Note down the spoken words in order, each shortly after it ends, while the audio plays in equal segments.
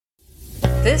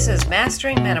This is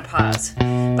Mastering Menopause.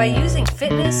 By using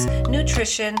fitness,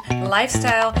 nutrition,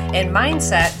 lifestyle, and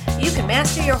mindset, you can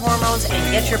master your hormones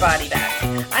and get your body back.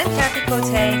 I'm Kathy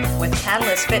Cote with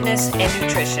Catalyst Fitness and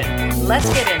Nutrition.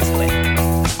 Let's get into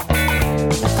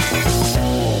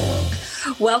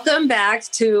it. Welcome back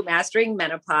to Mastering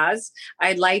Menopause.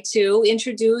 I'd like to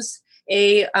introduce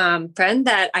a friend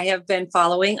that I have been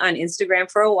following on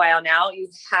Instagram for a while now. You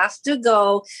have to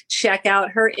go check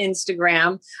out her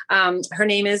Instagram. Her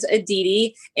name is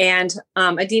Aditi. And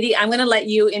Aditi, I'm going to let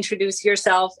you introduce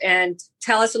yourself and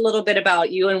tell us a little bit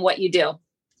about you and what you do.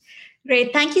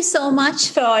 Great. Thank you so much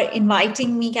for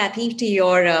inviting me, Kathy, to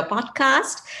your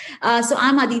podcast. So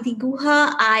I'm Aditi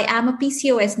Guha. I am a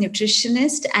PCOS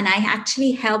nutritionist, and I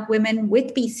actually help women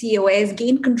with PCOS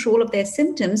gain control of their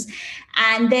symptoms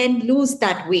and then lose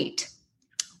that weight.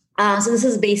 So this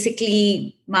is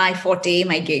basically my forte,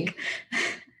 my gig.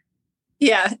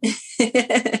 Yeah.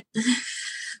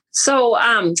 So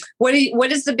what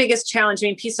is the biggest challenge? I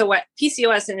mean,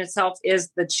 PCOS in itself is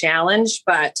the challenge,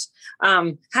 but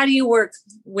how do you work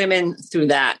women through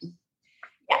that?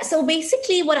 Yeah, so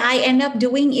basically what I end up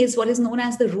doing is what is known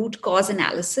as the root cause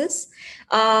analysis.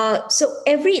 What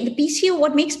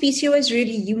makes PCOS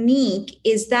really unique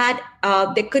is that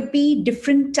there could be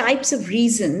different types of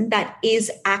reason that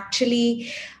is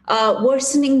actually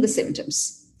worsening the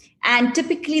symptoms. And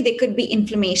typically there could be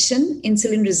inflammation,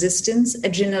 insulin resistance,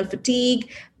 adrenal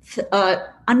fatigue,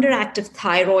 underactive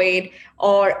thyroid,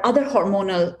 or other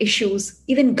hormonal issues,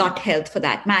 even gut health for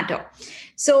that matter.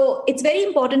 So it's very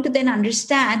important to then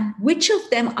understand which of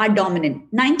them are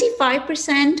dominant.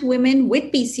 95% women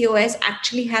with PCOS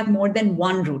actually have more than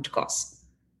one root cause.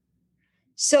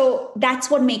 So that's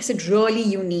what makes it really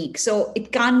unique. So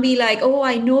it can't be like, oh,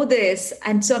 I know this,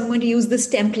 and so I'm going to use this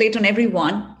template on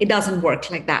everyone. It doesn't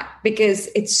work like that because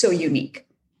it's so unique.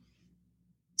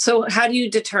 So how do you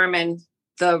determine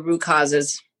the root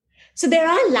causes? So there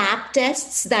are lab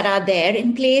tests that are there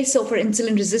in place. So for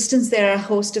insulin resistance, there are a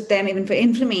host of them, even for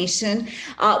inflammation.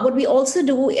 What I also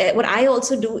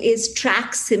do is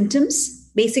track symptoms.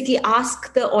 Basically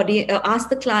ask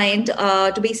the client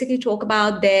to basically talk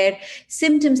about their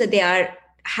symptoms that they are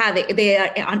having, they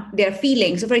are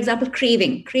feeling. So for example,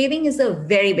 craving is a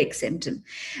very big symptom.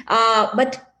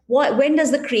 But when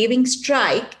does the craving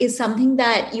strike is something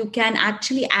that you can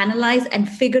actually analyze and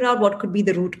figure out what could be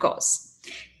the root cause.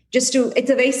 It's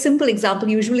a very simple example.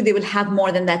 Usually they will have more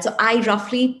than that. So I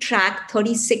roughly track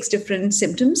 36 different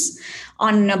symptoms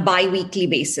on a bi-weekly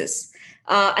basis.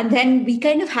 And then we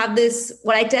kind of have this,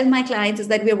 what I tell my clients is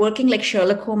that we're working like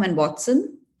Sherlock Holmes and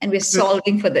Watson, and we're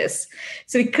solving for this.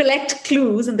 So we collect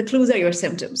clues, and the clues are your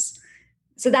symptoms.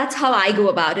 So that's how I go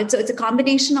about it. So it's a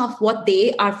combination of what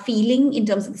they are feeling in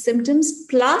terms of the symptoms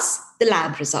plus the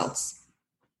lab results.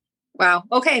 Wow.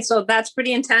 Okay. So that's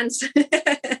pretty intense.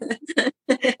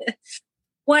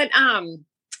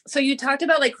 So you talked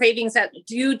about like cravings.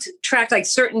 Do you track like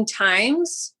certain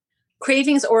times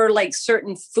cravings or like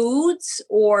certain foods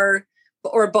or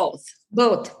both?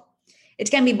 Both. It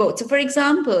can be both. So for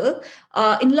example,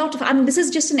 this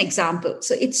is just an example.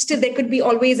 So there could be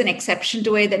always an exception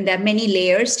to it, and there are many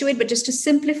layers to it, but just to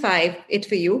simplify it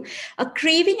for you, a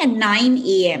craving at 9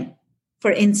 a.m.,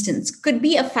 for instance, could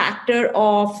be a factor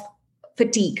of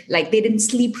fatigue, like they didn't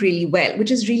sleep really well,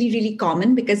 which is really, really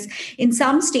common because in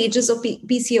some stages of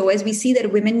PCOS, we see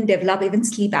that women develop even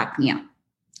sleep apnea.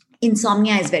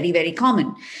 Insomnia is very, very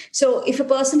common. So if a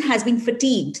person has been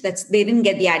fatigued, they didn't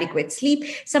get the adequate sleep,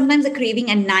 sometimes a craving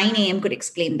at 9 a.m. could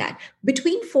explain that.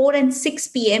 Between 4 and 6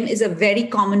 p.m. is a very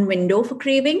common window for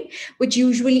craving, which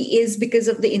usually is because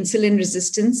of the insulin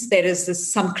resistance. There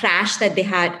is some crash that they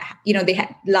had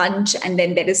lunch, and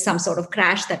then there is some sort of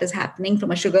crash that is happening from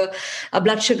a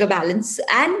blood sugar balance,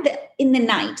 and in the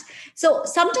night. So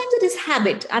sometimes it is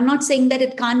habit. I'm not saying that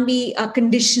it can't be a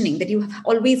conditioning, that you have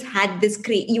always had this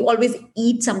you always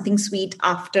eat something sweet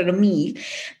after a meal.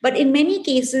 But in many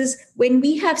cases, when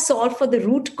we have solved for the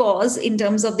root cause in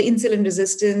terms of the insulin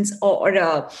resistance or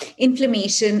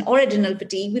inflammation or adrenal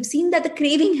fatigue, we've seen that the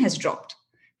craving has dropped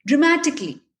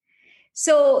dramatically.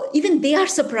 So even they are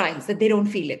surprised that they don't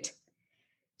feel it.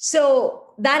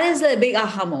 So that is a big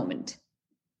aha moment.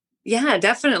 Yeah,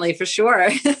 definitely, for sure.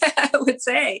 I would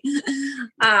say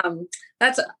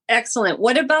that's excellent.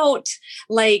 What about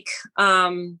like,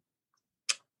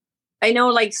 I know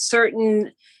like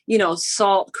certain,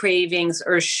 salt cravings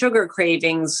or sugar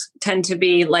cravings tend to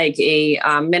be like a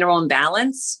mineral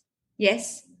imbalance.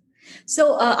 Yes.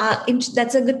 So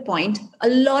that's a good point. A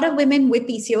lot of women with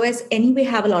PCOS anyway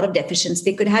have a lot of deficiencies.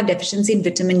 They could have deficiency in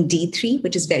vitamin D3,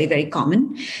 which is very, very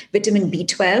common, vitamin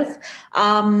B12,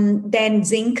 then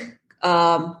zinc,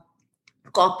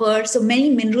 copper. So many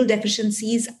mineral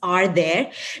deficiencies are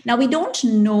there. Now, we don't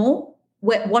know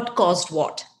what caused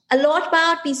what. A lot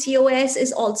about PCOS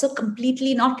is also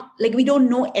completely not like we don't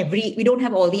know we don't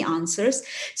have all the answers.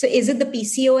 So is it the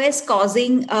PCOS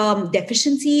causing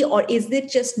deficiency, or is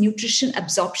it just nutrition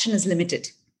absorption is limited?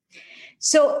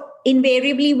 So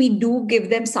invariably, we do give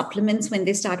them supplements when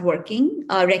they start working,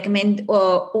 recommend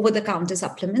over-the-counter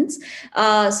supplements.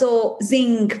 So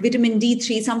zinc, vitamin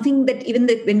D3, something that even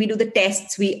when we do the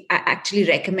tests, I actually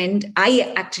recommend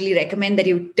that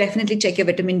you definitely check your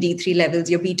vitamin D3 levels,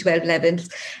 your B12 levels,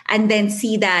 and then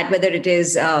see that whether it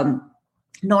is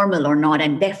normal or not,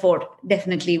 and therefore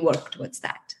definitely work towards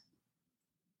that.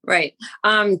 Right.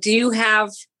 Do you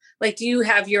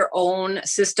have your own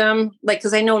system? Like,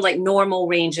 because I know like normal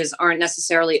ranges aren't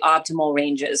necessarily optimal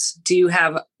ranges. Do you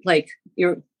have like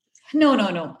your...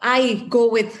 No. I go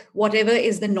with whatever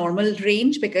is the normal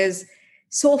range, because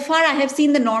so far I have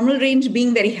seen the normal range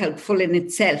being very helpful in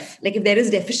itself. Like if there is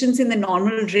deficiency in the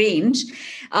normal range,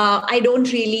 I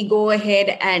don't really go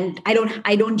ahead, and I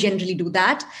don't generally do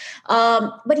that.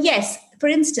 But yes, for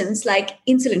instance, like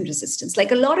insulin resistance,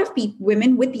 like a lot of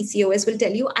women with PCOS will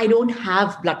tell you, I don't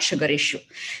have blood sugar issue.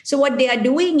 So what they are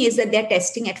doing is that they're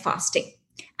testing at fasting.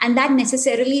 And that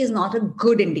necessarily is not a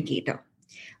good indicator.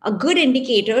 A good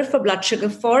indicator for blood sugar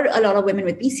for a lot of women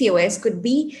with PCOS could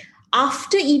be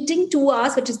after eating 2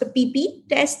 hours, which is the PP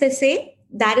test, they say.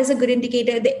 That is a good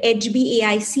indicator. The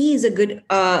HbA1c is a good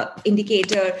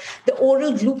indicator. The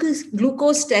oral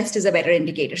glucose test is a better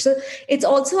indicator. So it's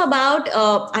also about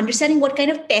understanding what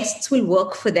kind of tests will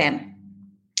work for them,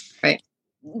 right,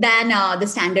 than the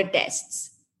standard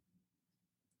tests.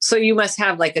 So you must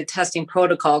have like a testing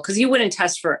protocol, because you wouldn't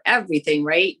test for everything,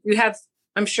 right?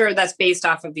 I'm sure that's based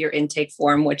off of your intake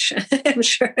form, which I'm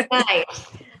sure. Right.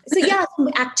 So yeah,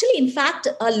 actually, in fact,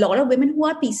 a lot of women who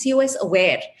are PCOS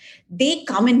aware, they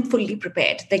come in fully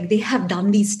prepared. Like they have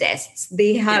done these tests.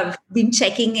 They have been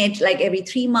checking it like every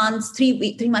 3 months,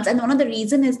 3 months. And one of the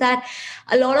reason is that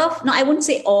a lot of, no, I wouldn't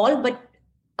say all, but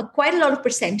quite a lot of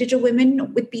percentage of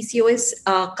women with PCOS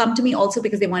come to me also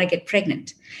because they want to get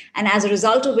pregnant. And as a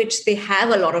result of which, they have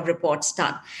a lot of reports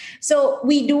done. So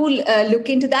we do look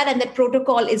into that, and that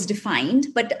protocol is defined.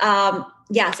 But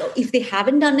so if they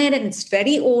haven't done it and it's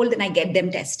very old, then I get them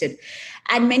tested.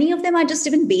 And many of them are just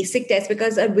even basic tests,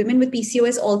 because women with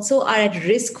PCOS also are at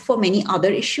risk for many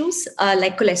other issues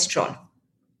like cholesterol,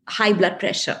 high blood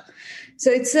pressure.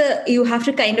 So you have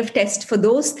to kind of test for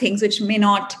those things, which may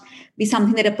not be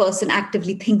something that a person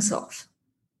actively thinks of.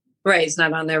 Right. It's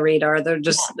not on their radar. They're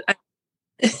just,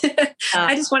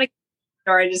 I just want to,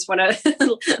 or I just want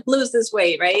to lose this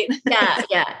weight. Right.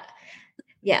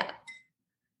 Yeah.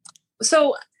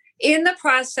 So in the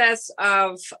process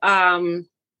of, and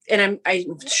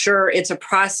I'm sure it's a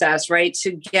process, right,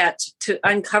 to get to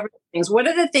uncover things. What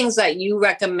are the things that you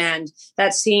recommend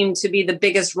that seem to be the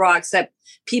biggest rocks that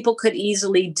people could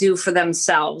easily do for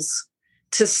themselves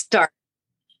to start?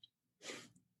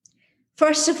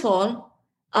 First of all,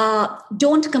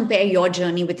 don't compare your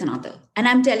journey with another. And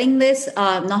I'm telling this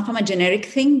not from a generic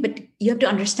thing, but you have to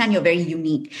understand you're very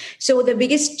unique. So the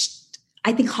biggest,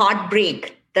 I think,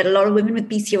 heartbreak that a lot of women with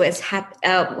PCOS have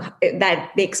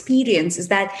that they experience is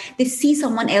that they see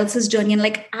someone else's journey and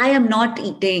like, I am not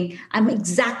eating. I'm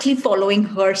exactly following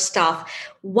her stuff.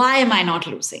 Why am I not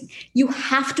losing? You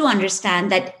have to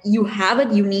understand that you have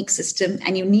a unique system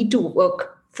and you need to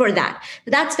work for that.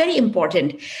 That's very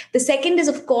important. The second is,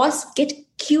 of course, get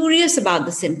curious about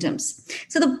the symptoms.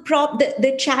 So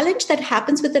the challenge that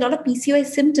happens with a lot of PCOS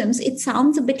symptoms, it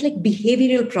sounds a bit like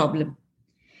behavioral problem.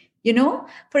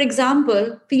 For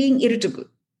example, feeling irritable.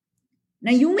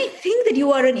 Now, you may think that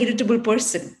you are an irritable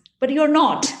person, but you're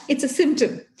not. It's a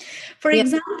symptom. For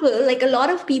example, like a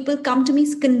lot of people come to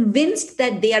me convinced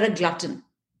that they are a glutton.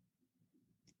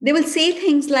 They will say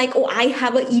things like, oh, I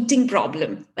have an eating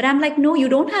problem. But I'm like, no, you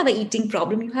don't have an eating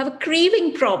problem. You have a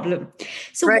craving problem.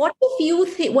 So What if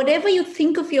you whatever you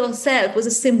think of yourself was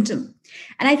a symptom?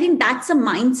 And I think that's a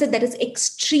mindset that is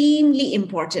extremely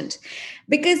important,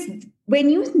 because when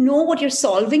you know what you're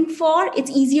solving for, it's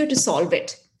easier to solve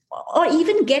it, or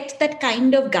even get that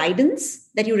kind of guidance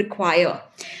that you require.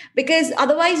 Because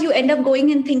otherwise you end up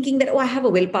going and thinking that, oh, I have a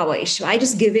willpower issue. I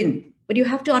just give in. But you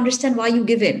have to understand why you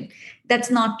give in. That's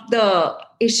not the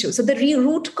issue. So the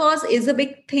root cause is a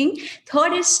big thing.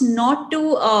 Third is not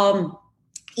to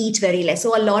eat very less.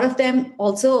 So a lot of them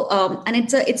also, and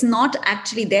it's not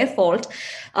actually their fault,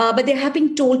 but they have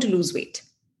been told to lose weight.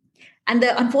 And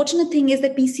the unfortunate thing is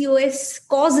that PCOS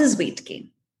causes weight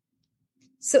gain.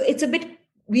 So it's a bit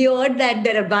weird that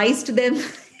their advice to them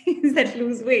is that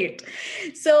lose weight.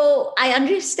 So I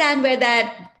understand where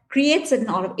that creates a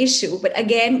lot of issue. But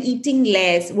again, eating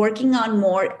less, working on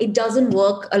more, it doesn't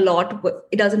work a lot.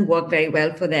 It doesn't work very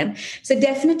well for them. So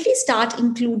definitely start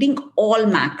including all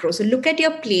macros. So look at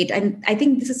your plate. And I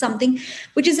think this is something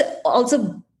which is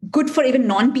also good for even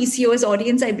non-PCOS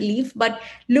audience, I believe. But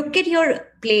look at your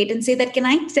plate and say that, can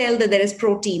I tell that there is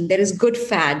protein, there is good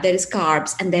fat, there is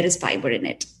carbs, and there is fiber in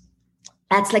it?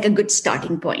 That's like a good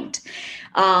starting point.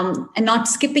 And not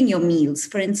skipping your meals,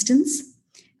 for instance.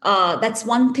 That's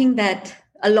one thing that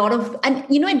a lot of, and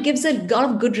it gives a lot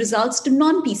of good results to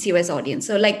non-PCOS audience.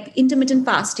 So like intermittent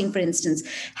fasting, for instance,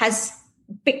 has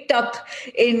picked up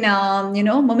in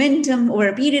momentum over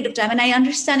a period of time, and I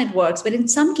understand it works, but in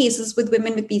some cases with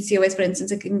women with PCOS, for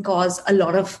instance, it can cause a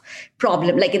lot of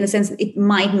problem, like in the sense it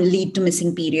might lead to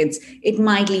missing periods, it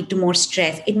might lead to more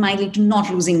stress, it might lead to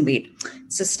not losing weight,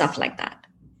 so stuff like that.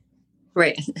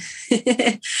 Right.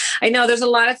 I know there's a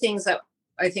lot of things that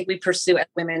I think we pursue as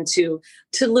women to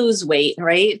lose weight,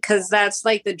 right? Because that's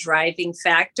like the driving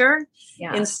factor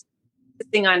in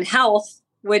focusing on health,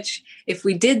 which if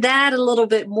we did that a little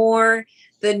bit more,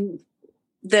 then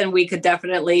we could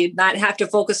definitely not have to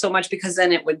focus so much, because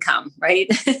then it would come, right?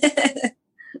 I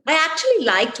actually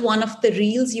liked one of the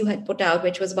reels you had put out,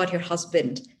 which was about your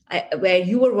husband, where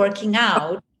you were working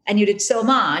out and you did so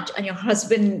much and your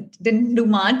husband didn't do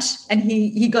much and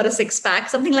he got a 6-pack,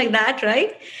 something like that,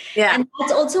 right? Yeah. And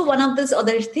that's also one of those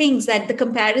other things that the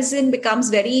comparison becomes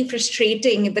very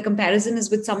frustrating if the comparison is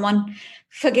with someone,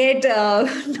 forget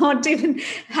not even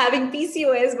having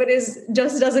PCOS, but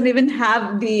just doesn't even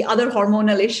have the other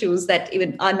hormonal issues that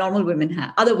even other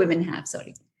women have,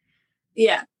 sorry.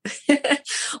 Yeah.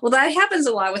 Well, that happens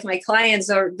a lot with my clients,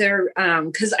 or they're,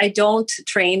 cause I don't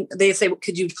train. They say,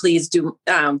 could you please do,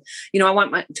 I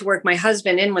want to work my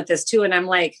husband in with this too. And I'm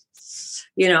like,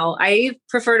 I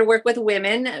prefer to work with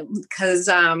women because,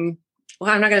 I'm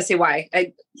not going to say why.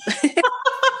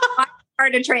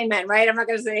 Hard to train men, right? I'm not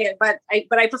going to say it, but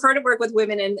I prefer to work with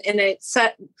women, and it's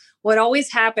what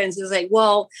always happens is like,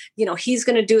 well, he's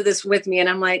going to do this with me. And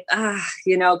I'm like,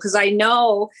 because I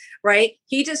know, right?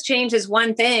 He just changes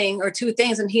one thing or two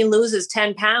things and he loses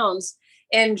 10 pounds.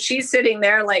 And she's sitting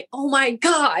there like, oh my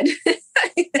God.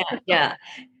 Yeah.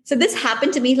 So this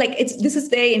happened to me. This is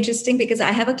very interesting because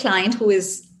I have a client who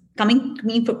is coming to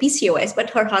me for PCOS, but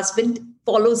her husband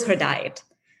follows her diet.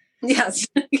 Yes.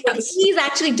 He's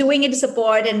actually doing it to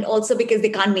support, and also because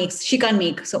she can't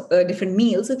make different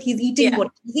meals. So he's eating what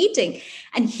he's eating,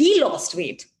 and he lost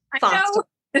weight faster.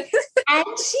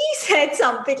 And she said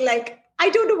something like, I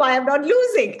don't know why I'm not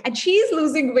losing. And she's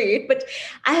losing weight. But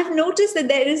I have noticed that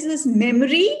there is this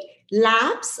memory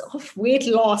lapse of weight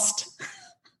lost.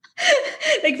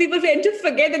 Like people tend to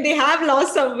forget that they have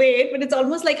lost some weight, but it's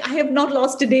almost like I have not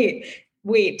lost today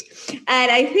weight.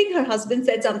 And I think her husband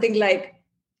said something like,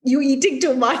 you eating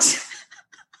too much.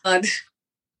 And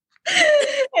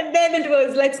then it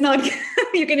was, let's not,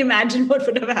 you can imagine what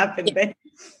would have happened then.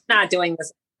 Not doing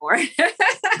this anymore.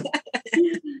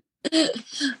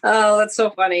 Oh, that's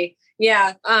so funny.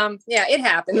 Yeah. It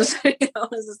happens.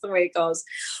 This is the way it goes.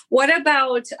 What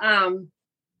about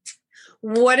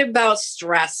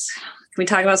stress? Can we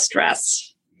talk about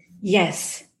stress?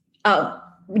 Yes.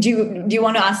 Do you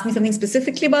want to ask me something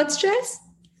specifically about stress?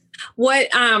 What,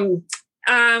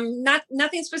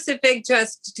 nothing specific,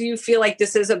 just do you feel like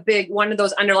this is one of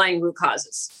those underlying root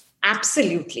causes?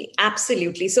 Absolutely.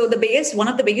 So one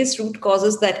of the biggest root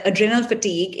causes, that adrenal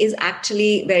fatigue, is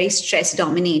actually very stress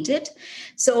dominated.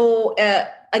 So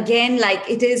again, like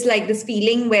it is like this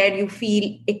feeling where you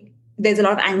feel there's a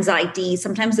lot of anxiety.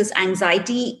 Sometimes this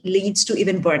anxiety leads to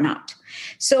even burnout.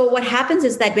 So what happens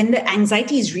is that when the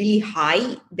anxiety is really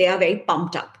high, they are very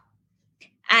pumped up.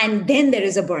 And then there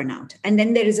is a burnout, and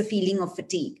then there is a feeling of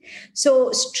fatigue.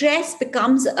 So stress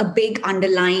becomes a big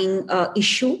underlying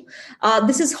issue.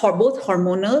 This is both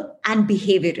hormonal and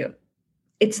behavioral.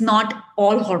 It's not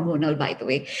all hormonal, by the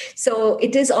way. So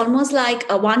it is almost like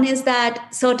one is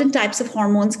that certain types of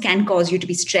hormones can cause you to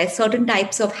be stressed. Certain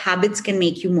types of habits can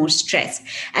make you more stressed.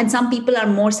 And some people are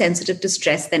more sensitive to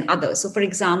stress than others. So for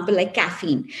example, like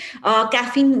caffeine.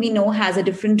 Caffeine, we know, has a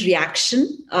different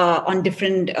reaction on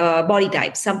different body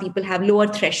types. Some people have lower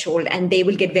threshold and they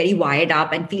will get very wired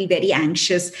up and feel very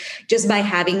anxious just by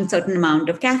having certain amount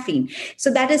of caffeine.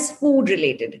 So that is food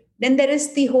related. Then there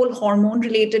is the whole hormone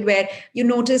related, where you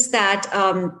notice that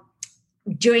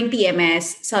during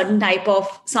PMS,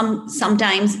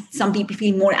 sometimes some people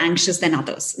feel more anxious than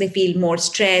others. They feel more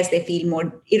stressed. They feel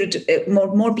more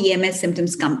PMS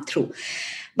symptoms come through.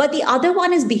 But the other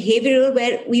one is behavioral,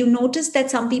 where you notice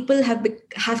that some people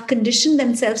have conditioned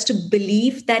themselves to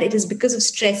believe that it is because of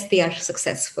stress they are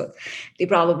successful. They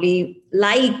probably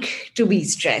like to be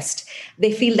stressed.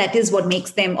 They feel that is what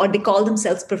makes them, or they call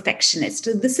themselves perfectionists.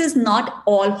 So this is not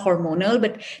all hormonal,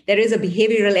 but there is a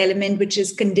behavioral element which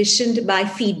is conditioned by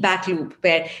feedback loop,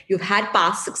 where you've had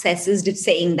past successes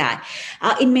saying that.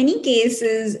 In many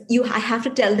cases, I have to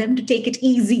tell them to take it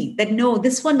easy, that no,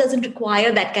 this one doesn't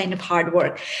require that kind of hard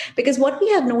work. Because what we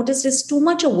have noticed is too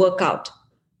much a workout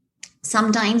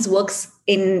sometimes works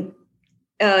in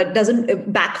doesn't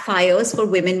backfires for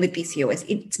women with PCOS.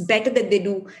 It's better that they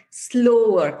do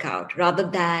slow workout rather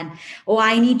than, oh,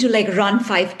 I need to like run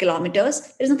 5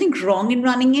 kilometers. There's nothing wrong in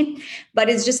running it, but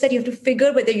it's just that you have to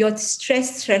figure whether your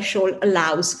stress threshold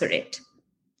allows for it.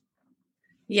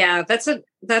 Yeah, that's a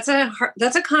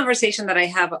conversation that I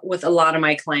have with a lot of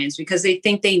my clients, because they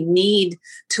think they need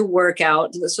to work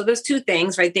out. So there's two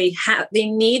things, right? They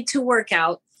need to work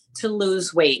out to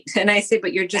lose weight. And I say,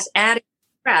 but you're just adding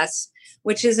stress,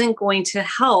 which isn't going to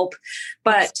help.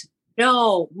 But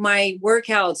no, my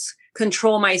workouts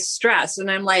control my stress. And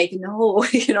I'm like, no,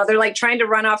 they're like trying to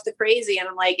run off the crazy. And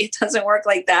I'm like, it doesn't work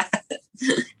like that.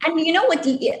 And you know what?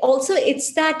 Also,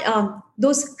 it's that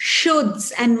those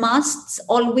shoulds and musts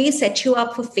always set you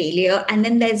up for failure. And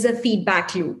then there's a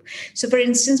feedback loop. So for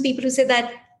instance, people who say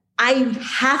that I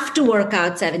have to work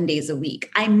out 7 days a week.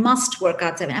 I must work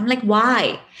out 7. I'm like,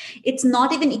 why? It's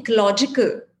not even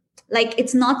ecological. Like,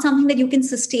 it's not something that you can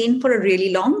sustain for a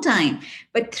really long time.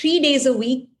 But 3 days a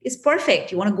week is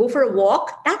perfect. You want to go for a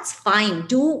walk? That's fine.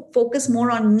 Do focus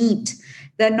more on NEAT,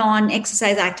 the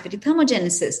non-exercise activity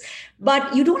thermogenesis.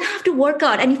 But you don't have to work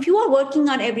out. And if you are working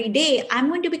out every day, I'm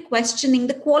going to be questioning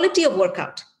the quality of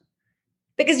workout.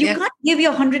 Because you can't give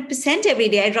your 100% every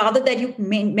day. I'd rather that you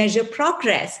measure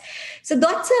progress. So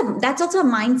that's also a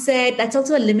mindset. That's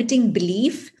also a limiting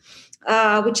belief,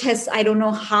 which has, I don't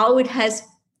know how it has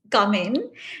come in.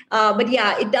 But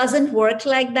yeah, it doesn't work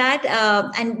like that.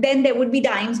 And then there would be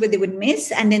times where they would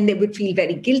miss, and then they would feel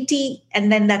very guilty.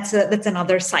 And then that's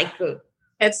another cycle.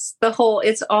 It's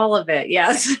all of it.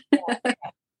 Yes.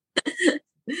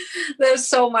 There's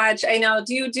so much. I know.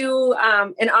 Do you do,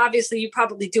 and obviously you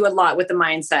probably do a lot with the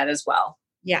mindset as well.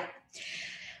 Yeah.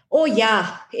 Oh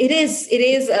yeah, it is.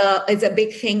 It's a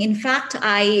big thing. In fact,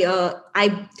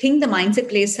 I think the mindset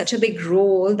plays such a big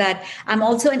role that I'm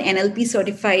also an NLP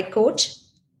certified coach.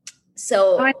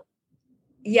 So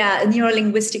yeah,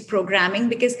 neuro-linguistic programming,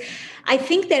 because I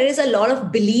think there is a lot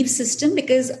of belief system,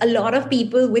 because a lot of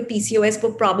people with PCOS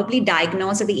were probably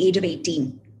diagnosed at the age of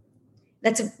 18.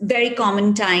 That's a very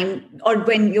common time, or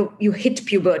when you hit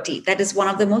puberty. That is one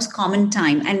of the most common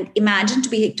time. And imagine to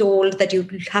be told that you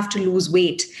have to lose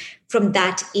weight from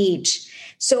that age.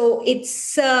 So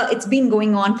it's been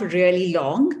going on for really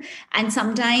long. And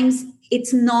sometimes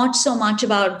it's not so much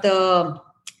about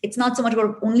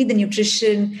only the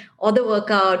nutrition or the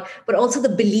workout, but also the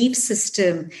belief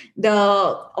system.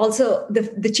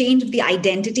 The change of the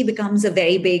identity becomes a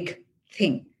very big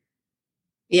thing.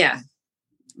 Yeah.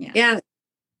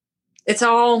 It's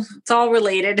all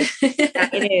related.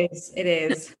 It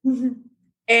is.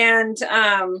 And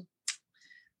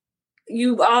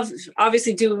you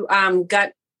obviously do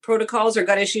gut protocols or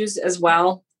gut issues as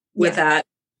well with that.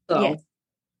 So.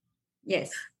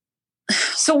 Yes.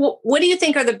 So what do you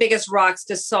think are the biggest rocks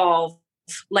to solve,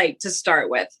 like to start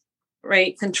with,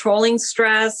 right? Controlling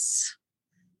stress.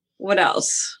 What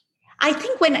else? I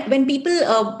think when people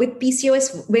with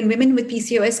PCOS, when women with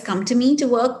PCOS come to me to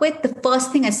work with, the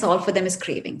first thing I solve for them is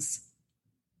cravings.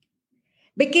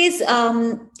 Because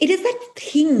it is that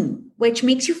thing which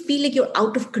makes you feel like you're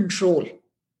out of control.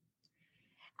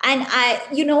 And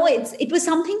it was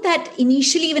something that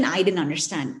initially even I didn't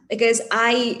understand, because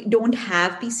I don't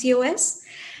have PCOS.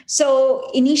 So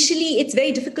initially it's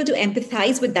very difficult to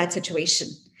empathize with that situation.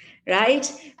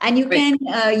 Right. And you can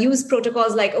use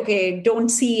protocols like, okay, don't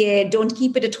see it, don't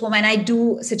keep it at home. And I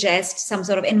do suggest some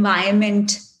sort of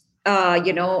environment,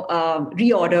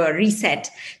 reorder, reset,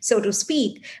 so to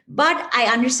speak. But I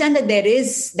understand that there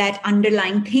is that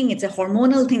underlying thing. It's a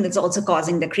hormonal thing that's also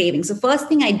causing the craving. So first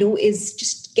thing I do is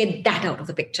just get that out of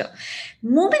the picture.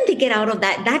 Moment they get out of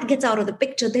that gets out of the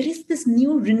picture, there is this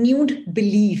new renewed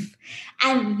belief.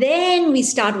 And then we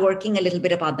start working a little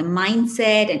bit about the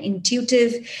mindset and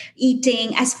intuitive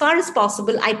eating. As far as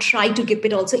possible, I try to keep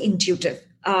it also intuitive.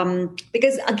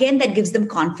 Because again, that gives them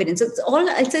confidence. So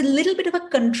it's a little bit of a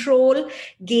control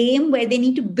game where they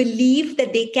need to believe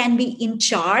that they can be in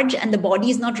charge and the body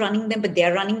is not running them, but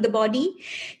they're running the body.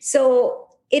 So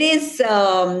it is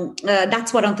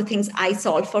that's one of the things I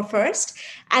solve for first,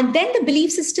 and then the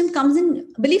belief system comes in.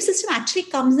 Belief system actually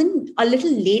comes in a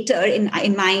little later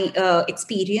in my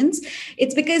experience.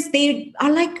 It's because they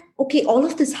are like, okay, all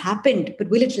of this happened, but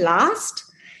will it last?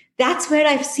 That's where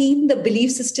I've seen the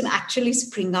belief system actually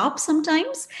spring up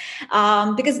sometimes,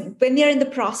 because when they're in the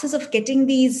process of getting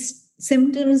these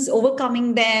symptoms,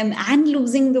 overcoming them and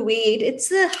losing the weight,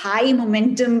 it's a high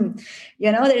momentum.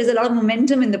 There is a lot of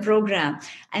momentum in the program,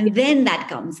 and then that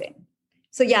comes in.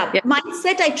 So yeah,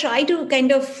 mindset I try to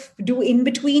kind of do in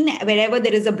between wherever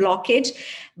there is a blockage,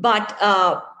 but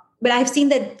I've seen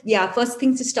that first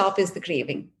thing to stop is the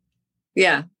craving.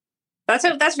 Yeah,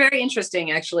 that's very interesting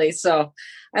actually. So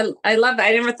I love that.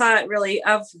 I never thought really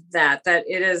of that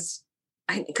it is,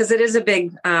 because it is a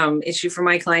big issue for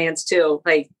my clients too,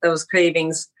 like those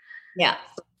cravings. Yeah.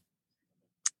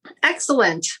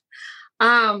 Excellent.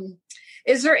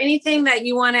 Is there anything that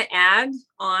you want to add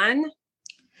on?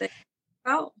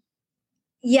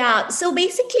 Yeah. So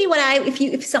basically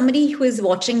if somebody who is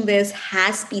watching this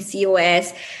has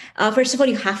PCOS, first of all,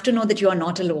 you have to know that you are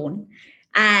not alone.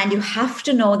 And you have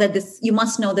to know that you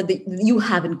must know that you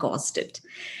haven't caused it.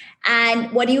 And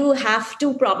what you have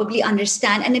to probably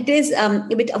understand, and it is a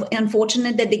bit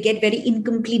unfortunate that they get very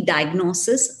incomplete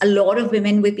diagnosis. A lot of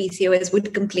women with PCOS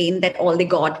would complain that all they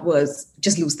got was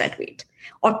just lose that weight,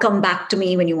 or come back to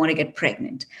me when you want to get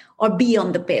pregnant, or be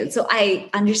on the pill. So I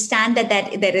understand that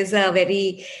there is a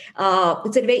very,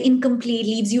 it's a very incomplete,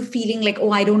 leaves you feeling like, oh,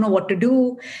 I don't know what to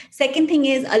do. Second thing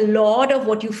is, a lot of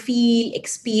what you feel,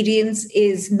 experience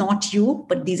is not you,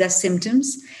 but these are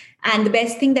symptoms. And the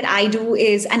best thing that I do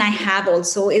is, and I have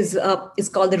also, is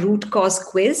called the root cause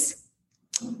quiz,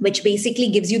 which basically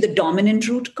gives you the dominant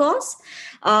root cause.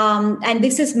 And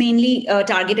this is mainly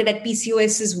targeted at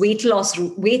PCOS's weight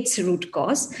root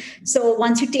cause. So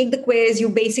once you take the quiz, you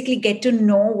basically get to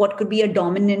know what could be a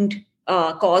dominant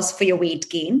cause for your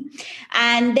weight gain.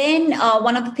 And then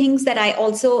one of the things that I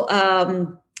also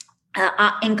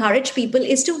encourage people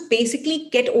is to basically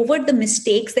get over the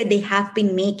mistakes that they have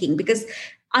been making, because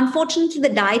unfortunately, the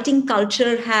dieting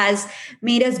culture has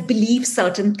made us believe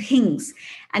certain things.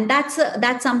 And that's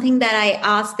something that I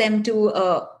ask them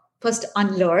to first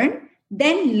unlearn,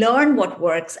 then learn what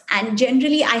works. And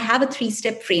generally, I have a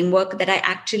 3-step framework that I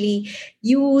actually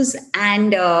use,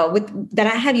 and that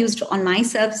I have used on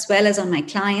myself as well as on my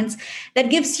clients, that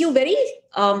gives you very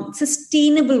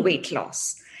sustainable weight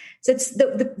loss. So it's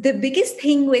the biggest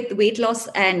thing with weight loss,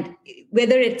 and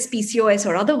whether it's PCOS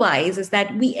or otherwise, is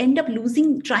that we end up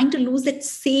trying to lose that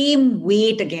same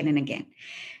weight again and again.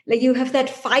 Like you have that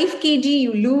 5 kg,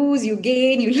 you lose, you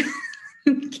gain, you lose,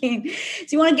 you gain. So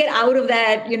you want to get out of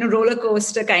that, roller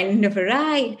coaster kind of a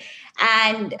ride,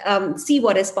 and see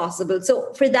what is possible.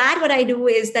 So for that, what I do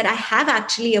is that I have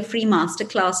actually a free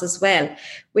masterclass as well,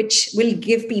 which will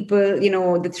give people,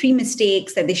 the 3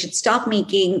 mistakes that they should stop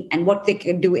making and what they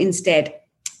can do instead.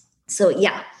 So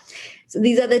yeah, so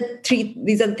these are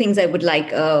the things I would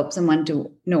like someone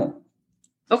to know.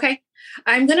 Okay,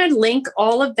 I'm going to link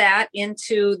all of that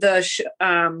into the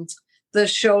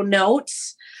show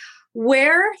notes.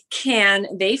 Where can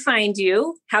they find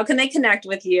you? How can they connect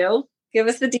with you? Give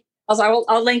us the details.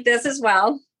 I'll link this as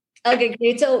well. Okay,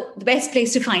 great. So the best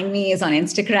place to find me is on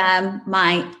Instagram.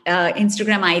 My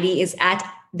Instagram ID is at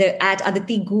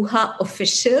Aditi Guha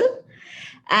Official.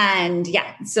 And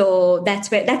yeah, so that's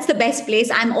the best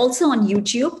place. I'm also on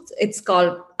YouTube. It's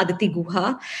called Aditi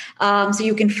Guha. So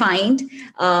you can find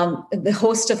the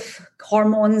host of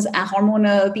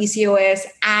hormonal PCOS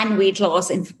and weight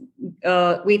loss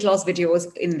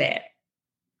videos in there.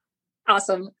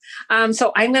 Awesome.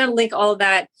 So I'm going to link all of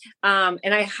that.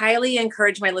 And I highly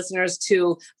encourage my listeners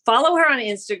to follow her on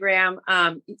Instagram.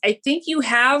 I think you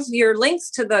have your links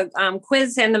to the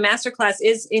quiz, and the masterclass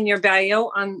is in your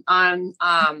bio on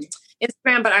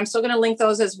Instagram, but I'm still going to link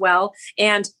those as well.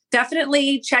 And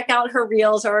definitely check out her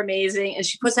reels, are amazing. And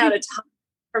she puts out a ton of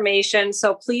information.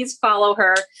 So please follow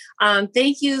her.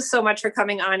 Thank you so much for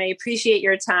coming on. I appreciate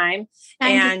your time.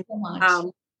 Thank you so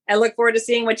much. I look forward to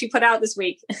seeing what you put out this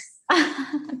week.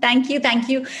 Thank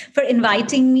you for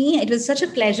inviting me. It was such a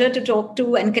pleasure to talk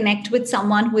to and connect with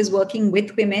someone who is working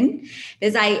with women.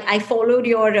 Because I followed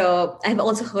I've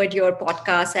also heard your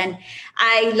podcast, and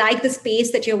I like the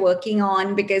space that you're working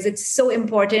on because it's so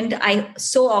important. I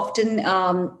so often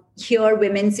hear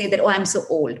women say that, oh, I'm so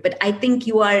old, but I think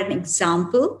you are an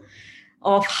example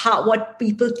of what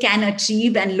people can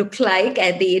achieve and look like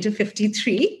at the age of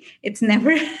 53. It's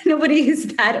nobody is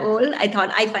that old.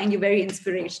 I find you very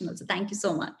inspirational. So thank you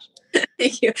so much.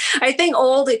 Thank you. I think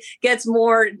old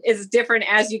is different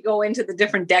as you go into the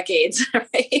different decades,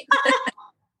 right?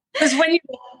 Because when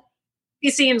he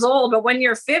seems old, but when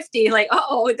you're 50, like,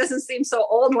 oh, it doesn't seem so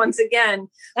old once again.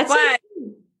 That's but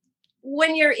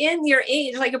when you're in your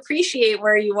age, like appreciate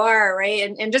where you are,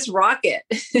 right? And just rock it.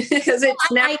 Because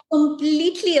I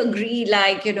completely agree.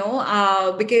 Like,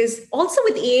 because also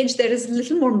with age, there is a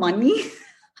little more money.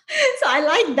 So I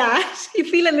like that. You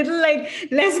feel a little like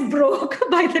less broke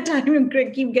by the time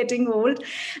you keep getting old.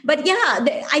 But yeah,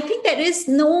 I think there is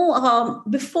no,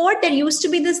 before there used to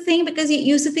be this thing because you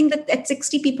used to think that at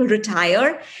 60 people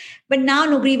retire. But now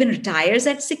nobody even retires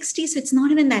at 60. So it's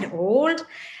not even that old.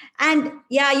 And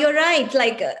yeah, you're right.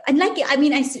 I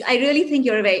mean, I really think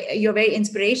you're very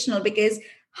inspirational because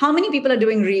how many people are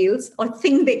doing reels or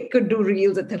think they could do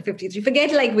reels at 53?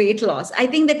 Forget like weight loss. I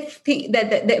think that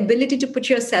the ability to put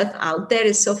yourself out there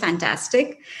is so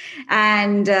fantastic.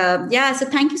 And yeah, so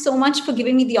thank you so much for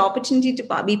giving me the opportunity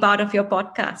to be part of your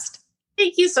podcast.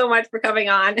 Thank you so much for coming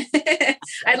on.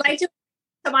 I'd like to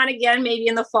come on again, maybe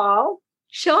in the fall.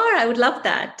 Sure, I would love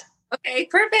that. Okay,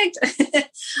 perfect.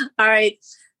 All right.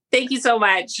 Thank you so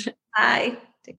much. Bye.